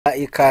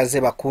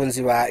Ikaze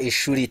bakunzi ba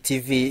ISHURI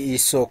TV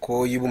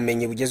Isôoko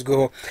y'ubumenyi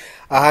bugezweho.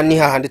 Aha ni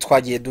hahandi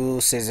twagiye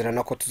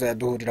dusezerana ko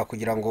tuzaduhurira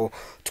kugira ngo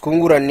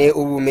twungurane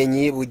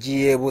ubumenyi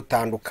bugiye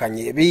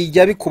butandukanye.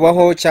 Bijya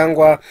bikubaho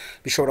cyangwa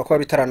bishobora kuba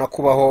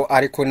bitaranakubaho,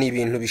 ariko ni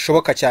ibintu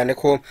bishoboka cyane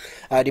ko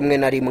rimwe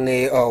na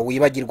rimwe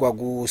wibagirwa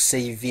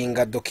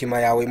gusavinga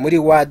document yawe muri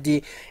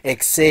Word,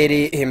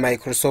 Excel,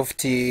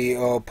 Microsoft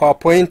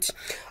PowerPoint,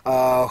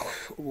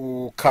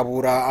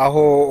 ukabura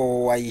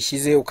aho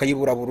wayishyize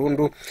ukayibura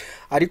burundu.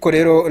 Ariko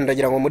rero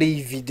ndagira ngo muri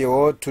iyi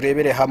video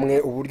turebere hamwe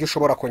uburyo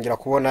ushobora kongera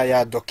kubona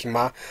ya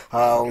document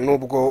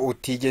nubwo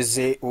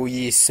utigeze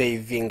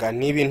uyisavinga.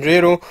 Ni ibintu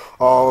rero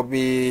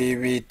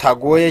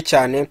bitagoye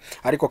cyane,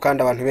 ariko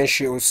kandi abantu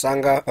benshi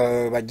usanga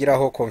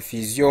bagiraho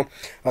confusion,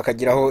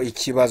 bakagiraho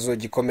ikibazo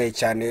gikomeye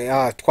cyane.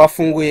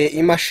 Twafunguye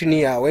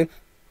imashini yawe,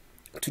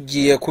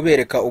 tugiye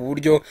kubereka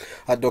uburyo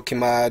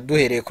document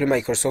duhereye kuri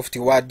Microsoft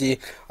Word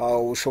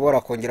ushobora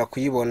kongera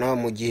kuyibona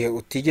mu gihe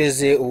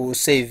utigeze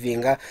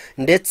usavinga,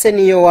 ndetse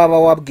niyo waba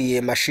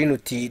wabwiye machine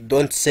uti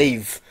don't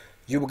save,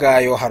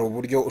 y'ubwayo hari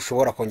uburyo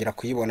ushobora kongera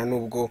kuyibona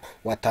nubwo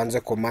watanze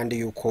command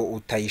yuko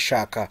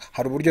utayishaka.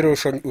 Hari uburyo rero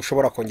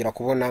ushobora kongera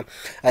kubona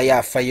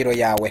ya file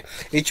yawe.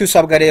 Icyo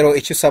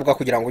usabwa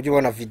kugira ngo ujye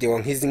ubona video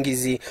nk'izi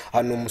ngizi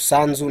ni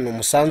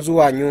umusanzu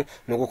wanyu,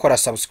 no gukora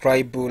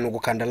subscribe, no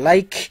gukanda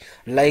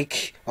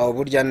like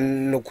burya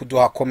no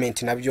kuduha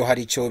comment, nabyo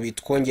hari icyo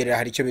bitwongerera,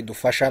 hari icyo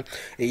bidufasha.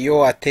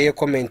 Iyo ateye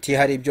comment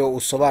hari ibyo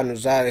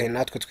usobanuza,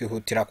 natwe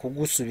twihutira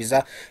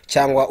kugusubiza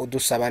cyangwa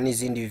udusaba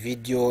n'izindi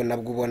video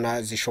nabwo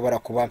ubona zishobora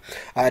kuba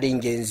ari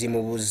ingenzi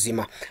mu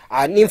buzima.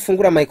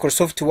 Nimfungura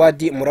Microsoft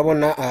Word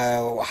murabona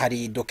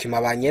hari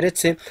document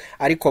banyeretse,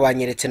 ariko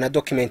banyeretse na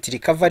document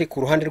recovery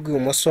ku ruhande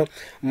rw'ibumoso.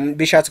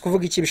 Bishatse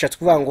kuvuga iki? Bishatse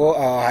kuvuga ngo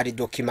hari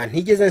document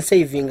ntigeze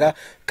nsavinga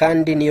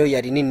kandi niyo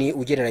yari nini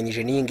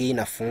ugereranyije n'iyi ngiyi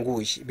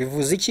nafunguye.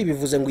 Bivuze iki?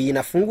 Bivuze ngo iyi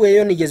nafunguye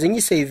yo nigeze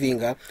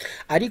nyisavinga,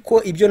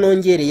 ariko ibyo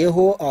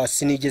nongereyeho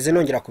sinigeze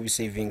nongera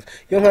kubisavinga.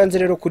 Iyo nkanze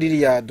rero kuri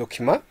iriya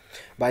document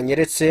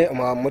banyeretse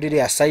muri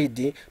iriya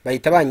side,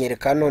 bahita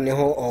banyereka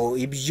noneho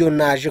ibyo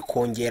naje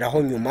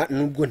kongeraho nyuma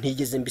nubwo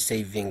ntigeze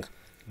mbisavinga.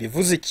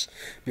 Bivuze iki?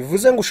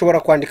 Bivuze ngo ushobora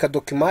kwandika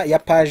document ya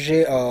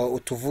page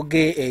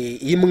utuvuge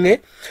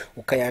imwe,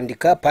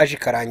 ukayandika page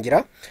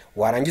ikarangira,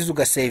 warangiza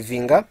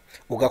ugasavinga,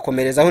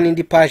 ugakomerezaho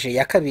n'indi page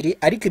ya kabiri,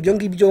 ariko ibyo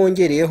ngibyo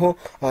wongereyeho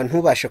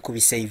ntubashe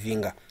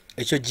kubisavinga.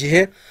 Icyo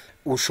gihe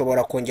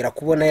ushobora kongera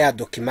kubona ya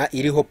document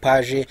iriho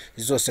page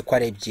zose ko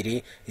ari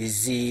ebyiri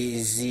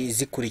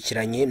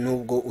zikurikiranye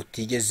nubwo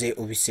utigeze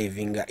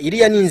ubisavinga.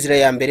 Iriya ni inzira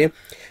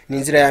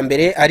ya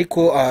mbere,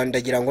 ariko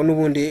ndagira ngo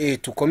nubundi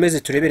tukomeze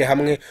turebere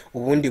hamwe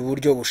ubundi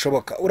buryo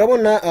bushoboka.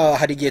 Urabona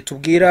hari igihe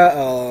tubwira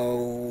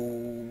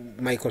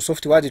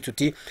Microsoft Word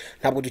tuti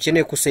ntabwo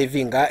dukeneye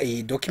kusavinga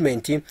iyi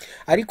document,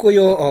 ariko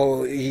yo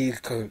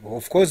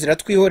of course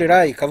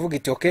iratwihorera ikavuga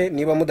iti okay,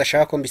 niba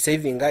mudashaka ko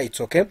mbisavinga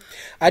it's okay.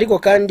 Ariko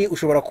kandi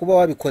ushobora kuba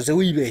wabikoze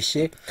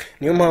wibeshye,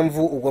 niyo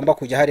mpamvu ugomba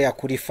kujya hariya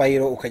kuri file,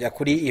 ukajya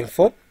kuri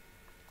info,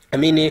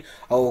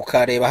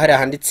 ukareba hariya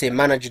handitse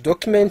manage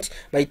document,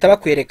 bahita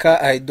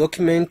bakwereka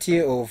document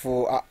of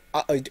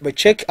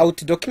check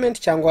out document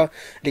cyangwa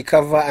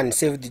recover and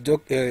save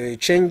the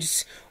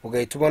changes.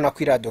 Ugahita ubona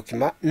ko iriya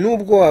document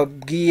nubwo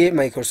wabwiye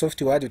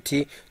Microsoft Word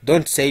uti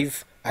don't save,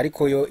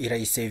 ariko yo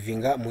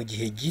irayisavinga mu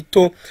gihe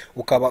gito,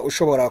 ukaba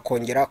ushobora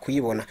kongera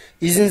kuyibona.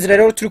 Izi nzira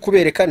rero turi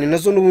kubereka ni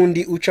nazo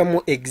nubundi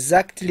ucamo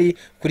exactly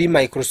kuri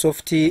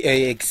Microsoft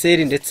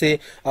Excel ndetse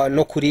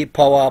no kuri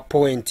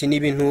PowerPoint. Ni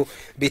ibintu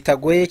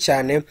bitagoye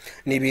cyane,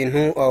 ni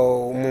ibintu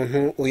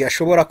umuntu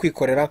uyashobora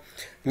kwikorera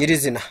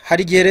nyirizina.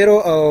 Hari gihe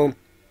rero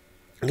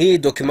nk'iyi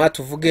document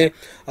tuvuge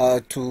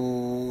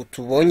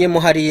tubonyemo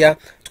hariya,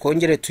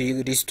 twongere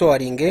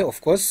tuyirestoringe. Of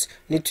course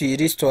ni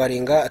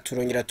tuyirestoringa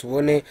turongera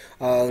tubone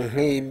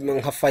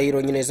nka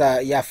file nyine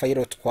ya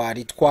file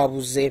twari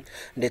twabuze,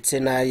 ndetse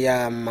na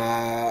ya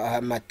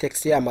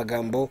text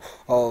y'amagambo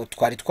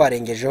twari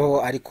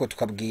twarengejeho, ariko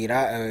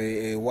tukabwira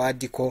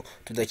Word ko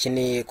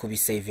tudakeneye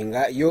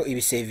kubisavinga. Yo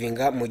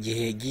ibisavinga mu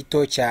gihe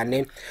gito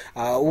cyane.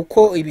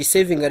 Uko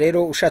ibisavinga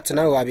rero ushatse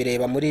nawe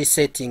wabireba muri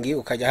setting,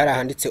 ukajya hari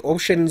handitse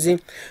options,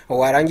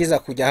 warangiza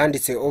kujya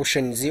handitse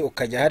options,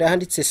 ukajya hari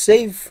handitse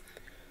save.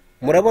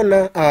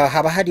 Murabona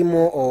haba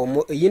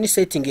harimo iyi ni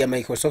setting ya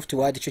Microsoft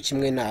Word, cyo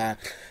kimwe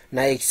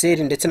na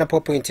Excel ndetse na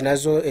PowerPoint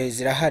nazo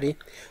zirahari.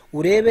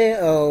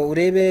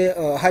 Urebe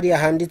hari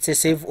handitse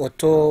save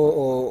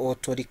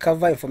auto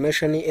recover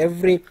information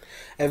every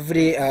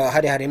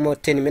hari harimo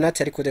 10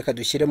 minutes, ariko reka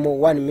dushyiremo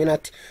 1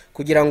 minute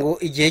kugira ngo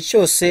igihe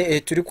cyose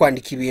turi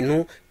kwandika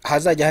ibintu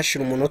hazajya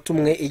hashira umunota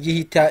umwe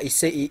igihita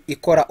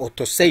ikora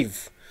auto save,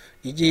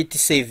 igihita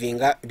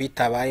savinga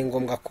bitabaye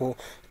ngombwa ko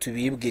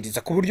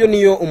tubibwiriza, ku buryo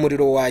niyo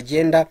umuriro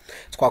wagenda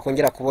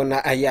twakongera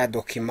kubona aya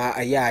document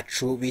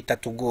yacu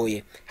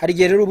bitatugoye. Hari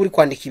gihe rero uri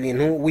kwandika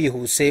ibintu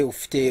wihuse,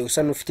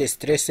 usa n'ufite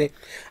stress,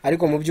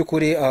 ariko mu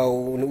by'ukuri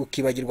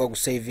ukibagirwa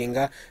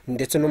gusavinga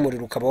ndetse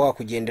n'umuriro ukaba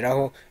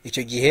wakugenderaho.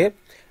 Icyo gihe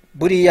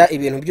buriya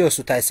ibintu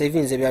byose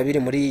utasavinze biba biri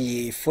muri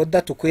iyi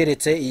folder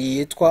tukweretse,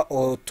 yitwa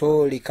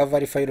auto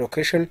recovery file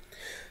location.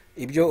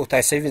 ibyo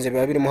utayisavinze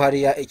biba birimo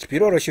hariya.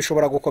 Biroroshye,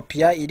 ushobora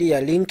gukopiya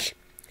iriya link,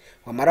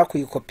 wamara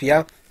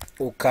kuyikopiya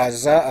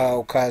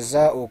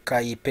ukaza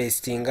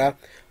ukayipestinga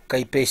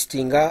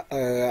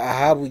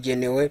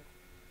ahabugenewe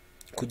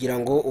kugira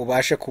ngo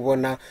ubashe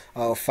kubona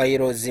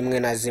file zimwe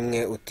na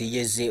zimwe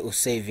utigeze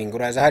usaving.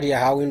 Uraza hariya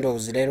ha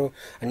Windows rero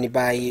ni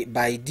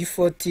by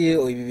default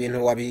ibi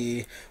bintu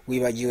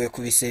wibagiwe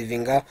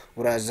kubisavinga,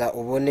 uraza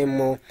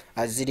ubonemo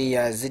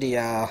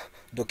ziriya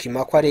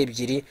document ko ari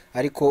ebyiri,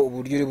 ariko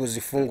uburyo uri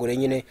buzifungure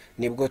nyine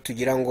nibwo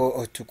tugira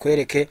ngo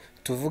tukwereke.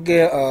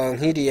 Tuvuge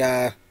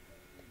nk'iriya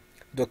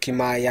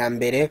document ya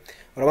mbere,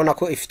 urabona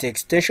ko ifite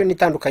extension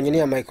itandukanye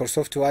n'iya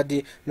Microsoft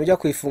Word. Nujya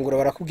kuyifungura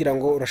barakubwira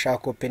ngo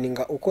urashaka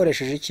openinga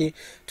ukoresheje iki.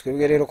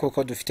 Twebwe rero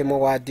kuko dufitemo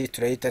Word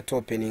turahita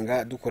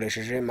openinga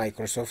dukoresheje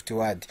Microsoft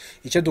Word.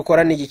 Icyo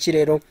dukora ni iki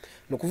rero,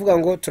 no kuvuga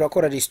ngo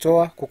turakora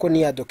restore kuko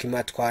ni ya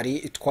document twari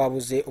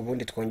twabuze,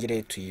 ubundi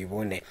twongere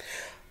tuyibone.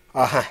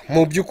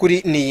 Mu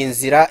byukuri ni iyi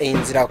nzira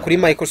kuri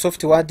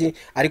Microsoft Word,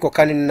 ariko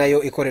kandi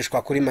nayo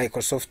ikoreshwa kuri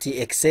Microsoft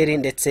Excel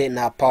ndetse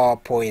na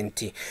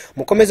PowerPoint.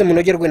 Mukomeze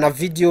munogerwe na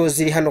video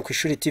ziri hano ku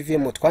Ishuri TV,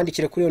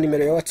 mutwandikire kuri iyo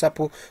nimero ya WhatsApp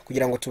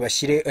kugira ngo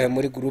tubashyire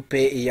muri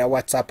groupe ya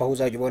WhatsApp aho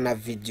uzajya ubona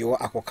video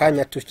ako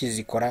kanya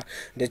tukizikora,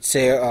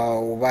 ndetse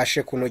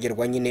ubashe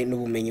kunogerwa nyine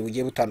n'ubumenyi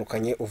bugiye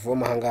butandukanye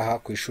uvoma hangaha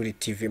ku Ishuri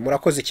TV.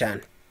 Murakoze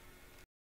cyane.